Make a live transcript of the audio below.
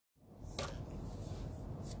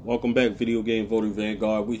Welcome back, Video Game Voting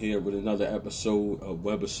Vanguard. We're here with another episode of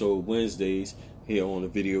Webisode Wednesdays here on the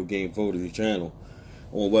Video Game Voting channel.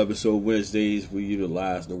 On Webisode Wednesdays, we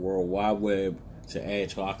utilize the World Wide Web to add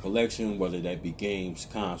to our collection, whether that be games,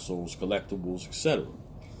 consoles, collectibles, etc.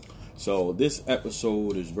 So this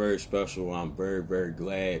episode is very special. I'm very, very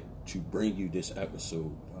glad to bring you this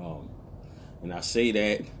episode. And I say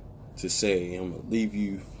that to say I'm going to leave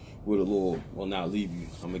you with a little, well, not leave you,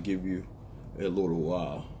 I'm going to give you a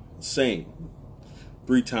little saying,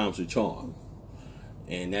 3 times the charm.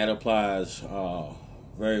 And that applies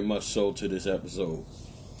very much so to this episode.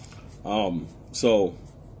 So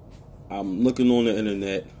I'm looking on the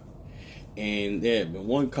internet, and there have been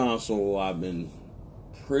one console I've been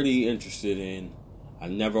pretty interested in. I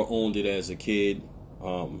never owned it as a kid.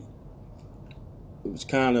 It was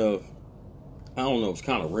kind of, I don't know, it's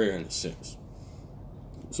kind of rare in a sense.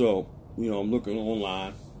 So, I'm looking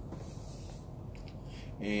online,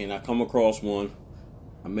 and I come across one.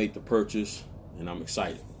 I make the purchase, and I'm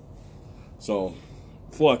excited. So,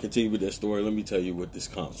 before I continue with that story, let me tell you what this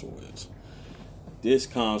console is. This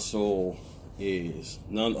console is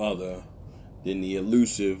none other than the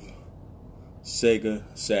elusive Sega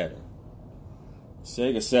Saturn.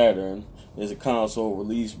 Sega Saturn is a console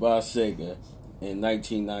released by Sega in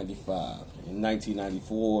 1995. In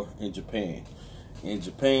 1994 in Japan. In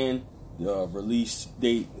Japan, the release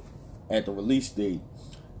date,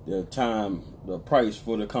 the price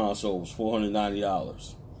for the console was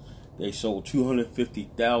 $490. They sold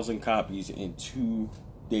 250,000 copies in 2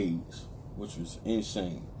 days, which was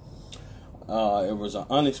insane. It was an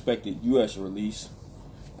unexpected U.S. release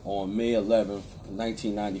on May 11th,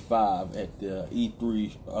 1995 at the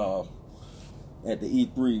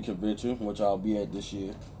E3 convention, which I'll be at this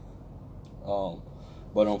year.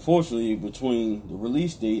 But unfortunately, between the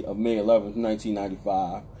release date of May 11th,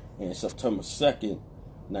 1995 and September 2nd,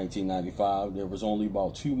 1995, there was only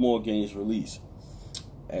about 2 more games released.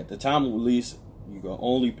 At the time of release, you could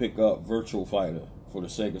only pick up Virtua Fighter for the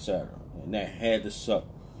Sega Saturn, and that had to suck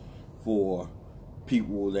for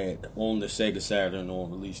people that own the Sega Saturn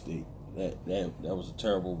on release date. That was a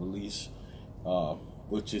terrible release,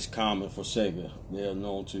 which is common for Sega. They're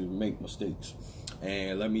known to make mistakes.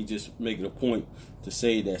 And let me just make it a point to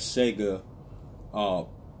say that Sega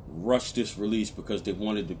rushed this release because they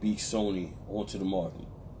wanted to beat Sony onto the market,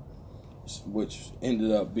 which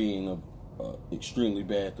ended up being a extremely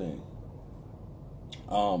bad thing.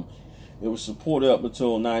 It was supported up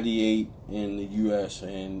until 98 in the US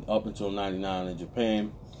and up until 99 in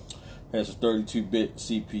Japan. It has a 32-bit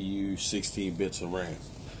CPU, 16 bits of RAM.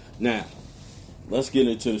 Now, let's get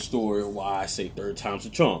into the story of why I say 3 times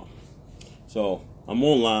the charm. So, I'm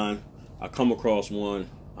online. I come across one.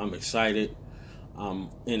 I'm excited. I'm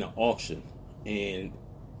in an auction. And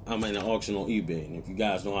I'm in an auction on eBay. And if you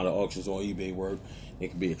guys know how the auctions on eBay work, it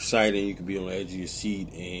can be exciting. You can be on the edge of your seat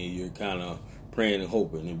and you're kind of praying and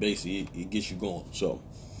hoping. And basically, it gets you going. So,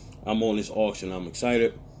 I'm on this auction. I'm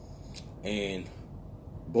excited. And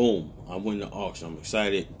boom, I win the auction. I'm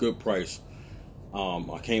excited. Good price.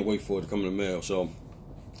 I can't wait for it to come in the mail. So,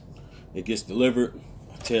 it gets delivered.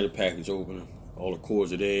 I tear the package open. All the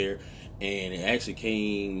cords are there, and it actually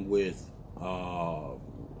came with I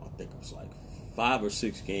think it was like 5 or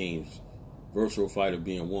 6 games, Virtua Fighter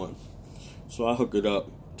being one. So I hook it up,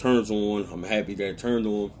 turns on. I'm happy that it turned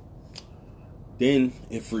on. Then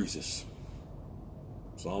it freezes.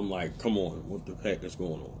 So I'm like, come on, what the heck is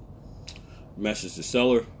going on? Message the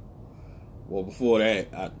seller. Well, before that,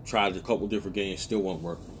 I tried a couple different games, still wasn't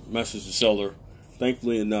working. Message the seller.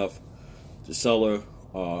 Thankfully enough, the seller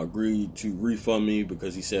agreed to refund me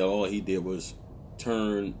because he said all he did was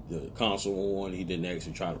turn the console on. He didn't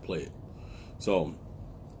actually try to play it. So,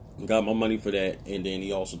 I got my money for that, and then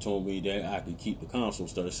he also told me that I could keep the console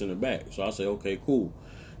instead of sending it back. So I said, okay, cool.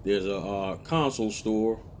 There's a console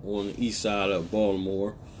store on the east side of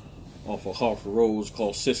Baltimore off of Hartford Road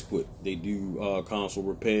called Sisquit. They do console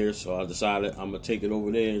repairs, so I decided I'm going to take it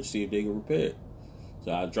over there and see if they can repair it.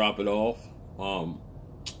 So I drop it off.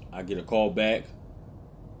 I get a call back.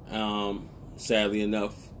 Sadly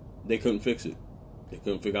enough, they couldn't fix it. They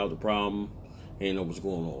couldn't figure out the problem. They didn't know what's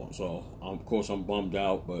going on. So, of course, I'm bummed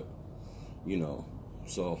out, but,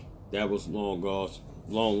 so that was long loss,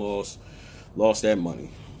 lost that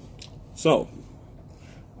money. So,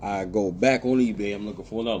 I go back on eBay. I'm looking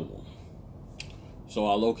for another one. So,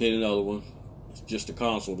 I locate another one. It's just a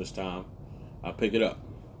console this time. I pick it up.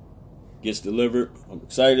 Gets delivered. I'm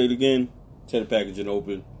excited again. Tear the packaging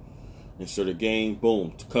open. Insert a game,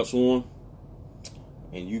 boom, cuts on,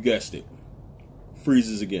 and you guessed it,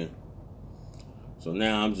 freezes again. So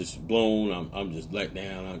now I'm just blown. I'm just let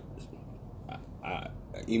down.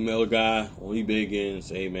 email a guy on eBay again and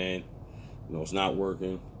say, hey man, it's not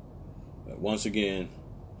working. But once again,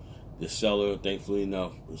 the seller, thankfully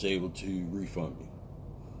enough, was able to refund me.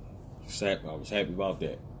 I was happy about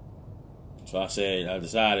that. So I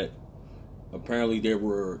decided, apparently there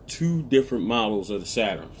were 2 different models of the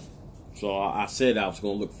Saturn. So I said I was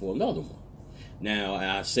going to look for another one. Now,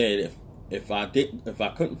 I said if I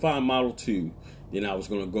couldn't find Model 2, then I was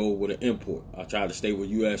going to go with an import. I tried to stay with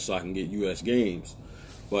U.S. so I can get U.S. games.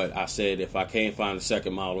 But I said if I can't find a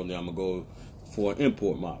second model, then I'm going to go for an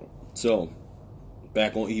import model. So,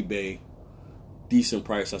 back on eBay, decent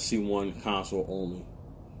price. I see one console only.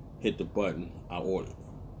 Hit the button. I ordered.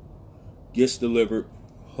 Gets delivered.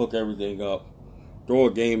 Hook everything up. Throw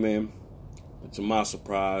a game in. And to my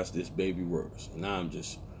surprise, this baby works. And I'm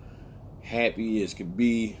just happy as could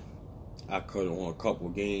be. I cut on a couple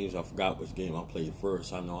of games. I forgot which game I played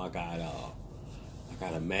first. I know I got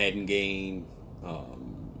a Madden game. I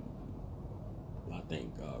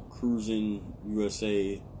think Cruising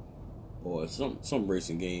USA or some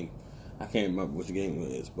racing game. I can't remember which game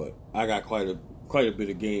it is, but I got quite a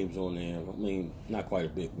bit of games on there. I mean, not quite a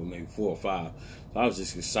bit, but maybe 4 or 5. So I was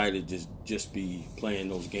just excited to just be playing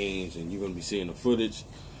those games, and you're gonna be seeing the footage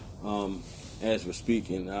as we're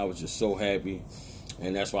speaking. I was just so happy,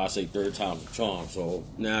 and that's why I say third time's a charm. So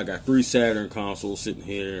now I got 3 Saturn consoles sitting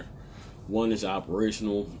here. One is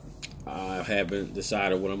operational. I haven't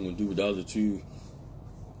decided what I'm gonna do with the other 2.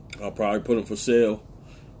 I'll probably put them for sale.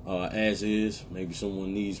 As is, maybe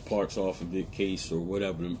someone needs parts off of the case or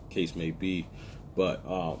whatever the case may be. But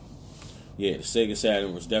yeah, the Sega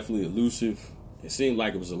Saturn was definitely elusive. It seemed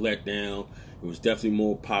like it was a letdown. It was definitely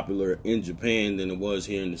more popular in Japan than it was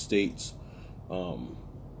here in the States, and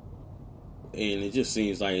it just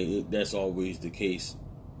seems like that's always the case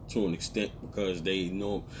to an extent, because they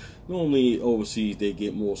normally overseas they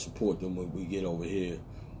get more support than what we get over here.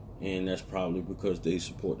 And that's probably because they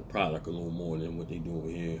support the product a little more than what they do over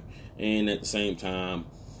here. And at the same time,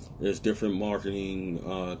 there's different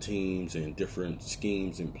marketing teams and different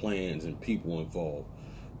schemes and plans and people involved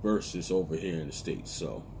versus over here in the States.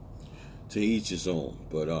 So, to each his own.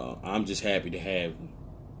 But I'm just happy to have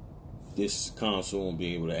this console and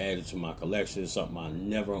be able to add it to my collection. It's something I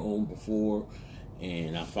never owned before.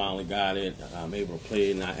 And I finally got it. I'm able to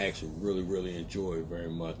play it, and I actually really, really enjoy it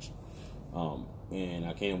very much. And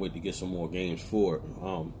I can't wait to get some more games for it.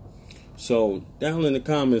 So down in the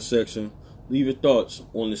comments section, leave your thoughts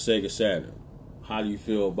on the Sega Saturn. How do you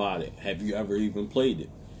feel about it? Have you ever even played it?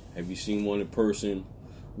 Have you seen one in person?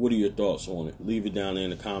 What are your thoughts on it? Leave it down there in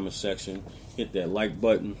the comments section. Hit that like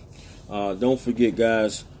button. Don't forget,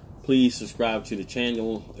 guys, please subscribe to the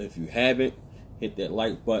channel if you haven't. Hit that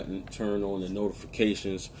like button. Turn on the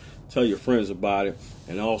notifications. Tell your friends about it.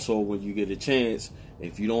 And also, when you get a chance,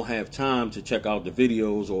 if you don't have time to check out the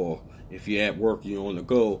videos, or if you're at work, you're on the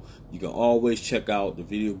go, you can always check out the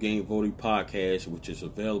Video Game Voting Podcast, which is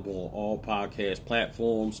available on all podcast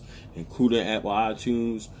platforms, including Apple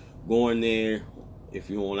iTunes. Go in there. If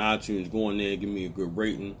you're on iTunes, go in there, give me a good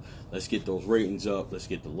rating. Let's get those ratings up. Let's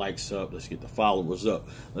get the likes up. Let's get the followers up.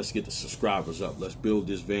 Let's get the subscribers up. Let's build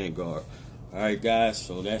this vanguard. Alright, guys,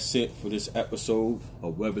 so that's it for this episode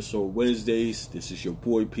of Webisode Wednesdays. This is your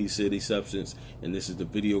boy P City Substance, and this is the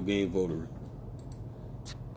Video Game Votary.